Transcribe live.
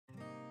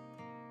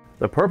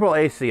The purple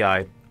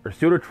acei, or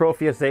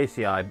Pseudotropheus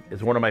acei,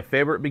 is one of my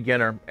favorite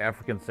beginner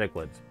African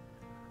cichlids.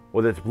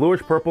 With its bluish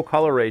purple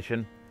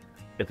coloration,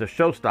 it's a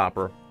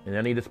showstopper in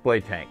any display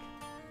tank.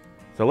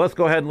 So let's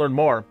go ahead and learn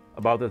more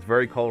about this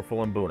very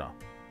colorful Mbuna.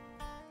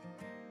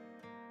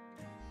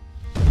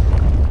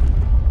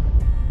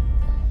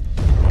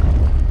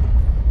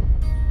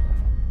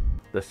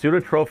 The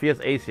Pseudotropheus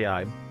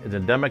acei is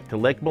endemic to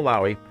Lake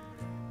Malawi,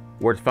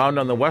 where it's found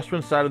on the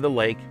western side of the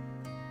lake,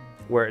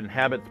 where it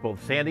inhabits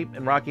both sandy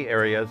and rocky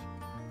areas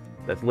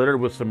that's littered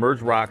with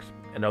submerged rocks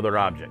and other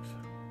objects.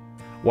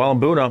 While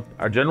Mbuna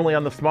are generally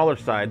on the smaller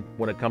side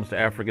when it comes to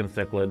African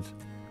cichlids,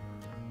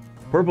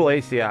 purple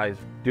aceis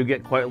do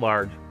get quite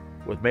large,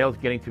 with males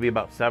getting to be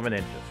about 7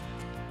 inches.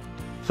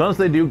 Since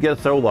they do get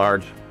so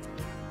large,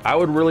 I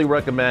would really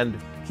recommend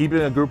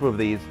keeping a group of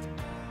these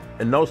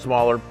in no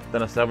smaller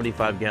than a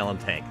 75-gallon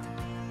tank.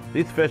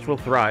 These fish will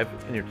thrive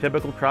in your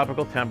typical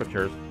tropical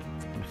temperatures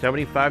from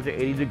 75 to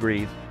 80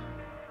 degrees,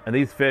 and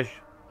these fish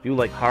do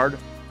like hard,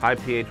 high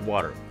pH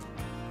water.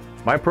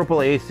 My purple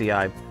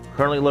acei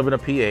currently live in a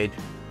pH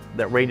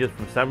that ranges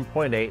from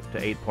 7.8 to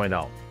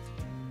 8.0.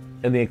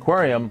 In the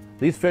aquarium,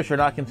 these fish are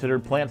not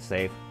considered plant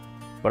safe,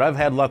 but I've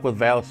had luck with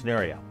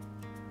Vallisneria.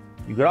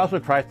 You could also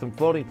try some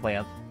floating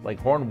plants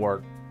like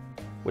hornwort,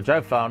 which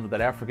I've found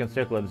that African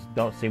cichlids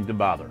don't seem to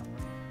bother.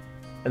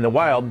 In the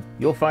wild,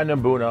 you'll find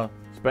Mbuna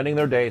spending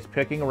their days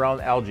picking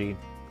around algae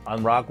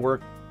on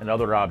rockwork and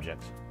other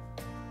objects.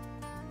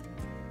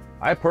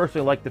 I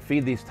personally like to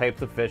feed these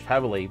types of fish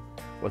heavily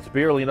with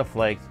spirulina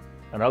flakes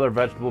and other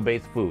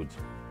vegetable-based foods.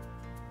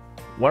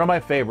 One of my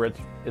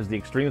favorites is the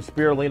extreme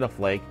spirulina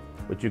flake,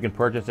 which you can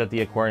purchase at the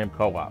aquarium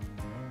co-op.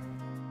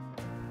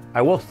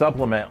 I will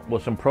supplement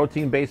with some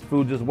protein-based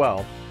foods as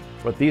well,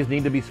 but these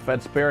need to be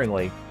fed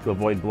sparingly to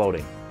avoid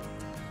bloating.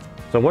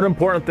 So one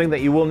important thing that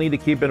you will need to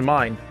keep in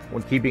mind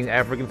when keeping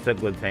African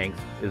cichlid tanks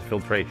is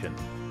filtration.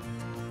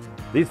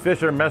 These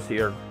fish are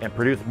messier and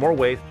produce more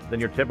waste than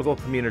your typical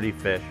community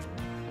fish.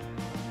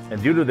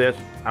 And due to this,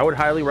 I would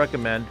highly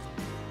recommend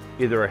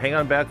either a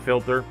hang-on back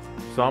filter,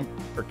 sump,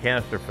 or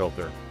canister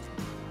filter.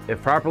 If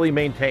properly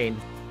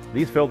maintained,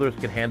 these filters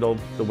can handle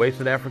the waste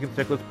that African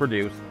cichlids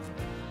produce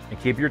and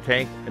keep your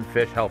tank and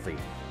fish healthy.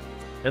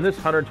 In this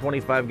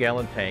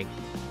 125-gallon tank,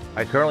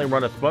 I currently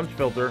run a sponge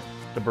filter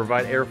to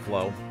provide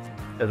airflow,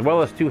 as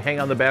well as 2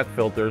 hang-on-the-back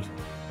filters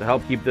to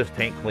help keep this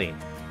tank clean.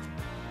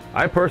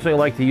 I personally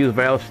like to use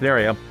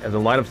Vallisneria as a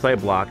line-of-sight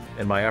block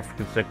in my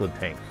African cichlid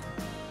tanks.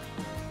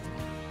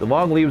 The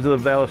long leaves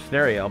of the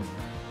Vallisneria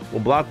will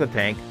block the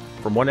tank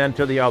from one end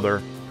to the other,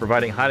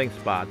 providing hiding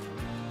spots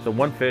so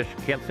one fish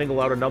can't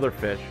single out another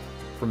fish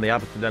from the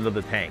opposite end of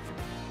the tank.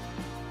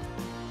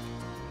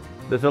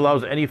 This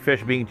allows any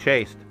fish being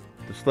chased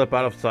to slip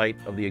out of sight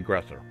of the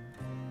aggressor.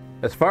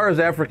 As far as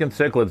African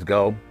cichlids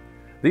go,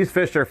 these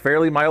fish are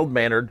fairly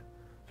mild-mannered,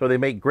 so they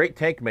make great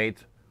tank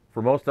mates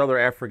for most other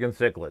African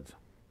cichlids.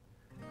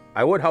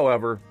 I would,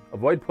 however,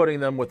 avoid putting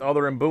them with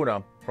other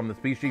Mbuna from the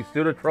species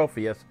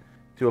Pseudotropheus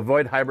to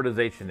avoid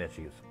hybridization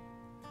issues.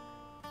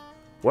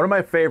 One of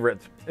my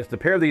favorites is to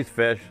pair these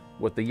fish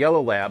with the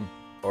yellow lab,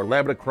 or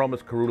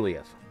Labidochromis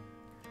caeruleus.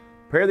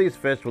 Pair these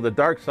fish with a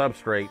dark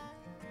substrate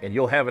and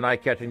you'll have an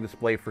eye-catching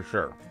display for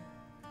sure.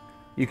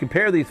 You can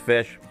pair these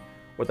fish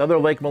with other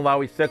Lake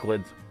Malawi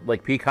cichlids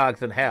like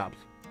peacocks and haps,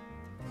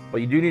 but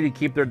you do need to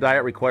keep their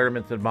diet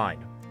requirements in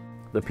mind.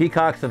 The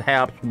peacocks and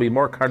haps will be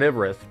more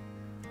carnivorous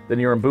than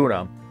your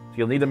Mbuna, so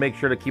you'll need to make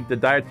sure to keep the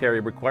dietary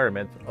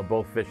requirements of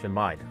both fish in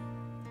mind.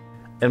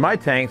 In my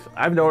tanks,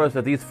 I've noticed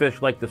that these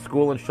fish like to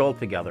school and shoal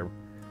together,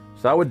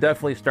 so I would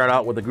definitely start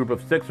out with a group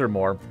of 6 or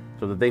more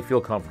so that they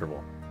feel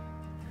comfortable.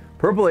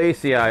 Purple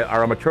acei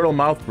are a maternal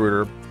mouth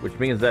brooder, which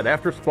means that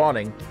after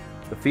spawning,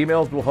 the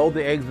females will hold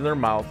the eggs in their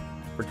mouth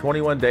for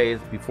 21 days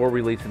before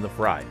releasing the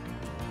fry.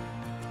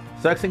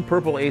 Sexing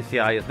purple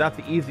acei is not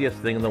the easiest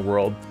thing in the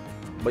world,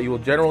 but you will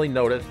generally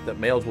notice that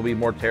males will be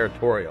more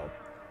territorial.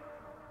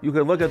 You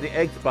can look at the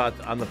egg spots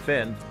on the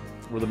fins,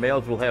 where the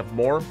males will have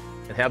more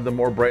and have them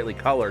more brightly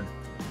colored,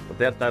 but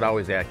that's not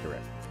always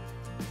accurate.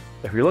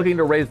 If you're looking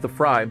to raise the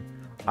fry,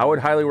 I would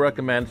highly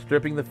recommend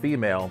stripping the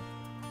female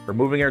or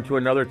moving her to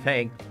another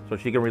tank so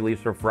she can release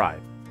her fry.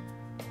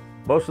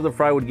 Most of the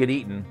fry would get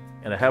eaten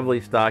in a heavily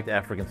stocked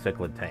African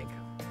cichlid tank.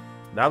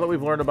 Now that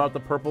we've learned about the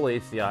purple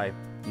acei,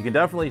 you can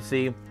definitely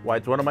see why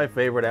it's one of my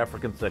favorite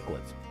African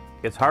cichlids.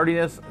 Its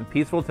hardiness and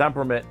peaceful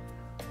temperament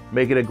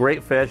make it a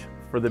great fish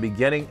for the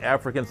beginning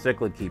African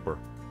cichlid keeper.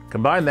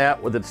 Combine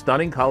that with its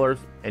stunning colors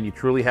and you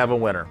truly have a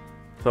winner.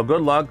 So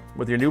good luck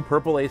with your new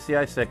purple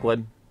acei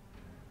cichlid.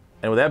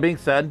 And with that being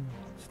said,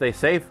 stay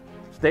safe,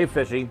 stay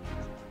fishy,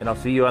 and I'll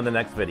see you on the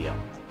next video.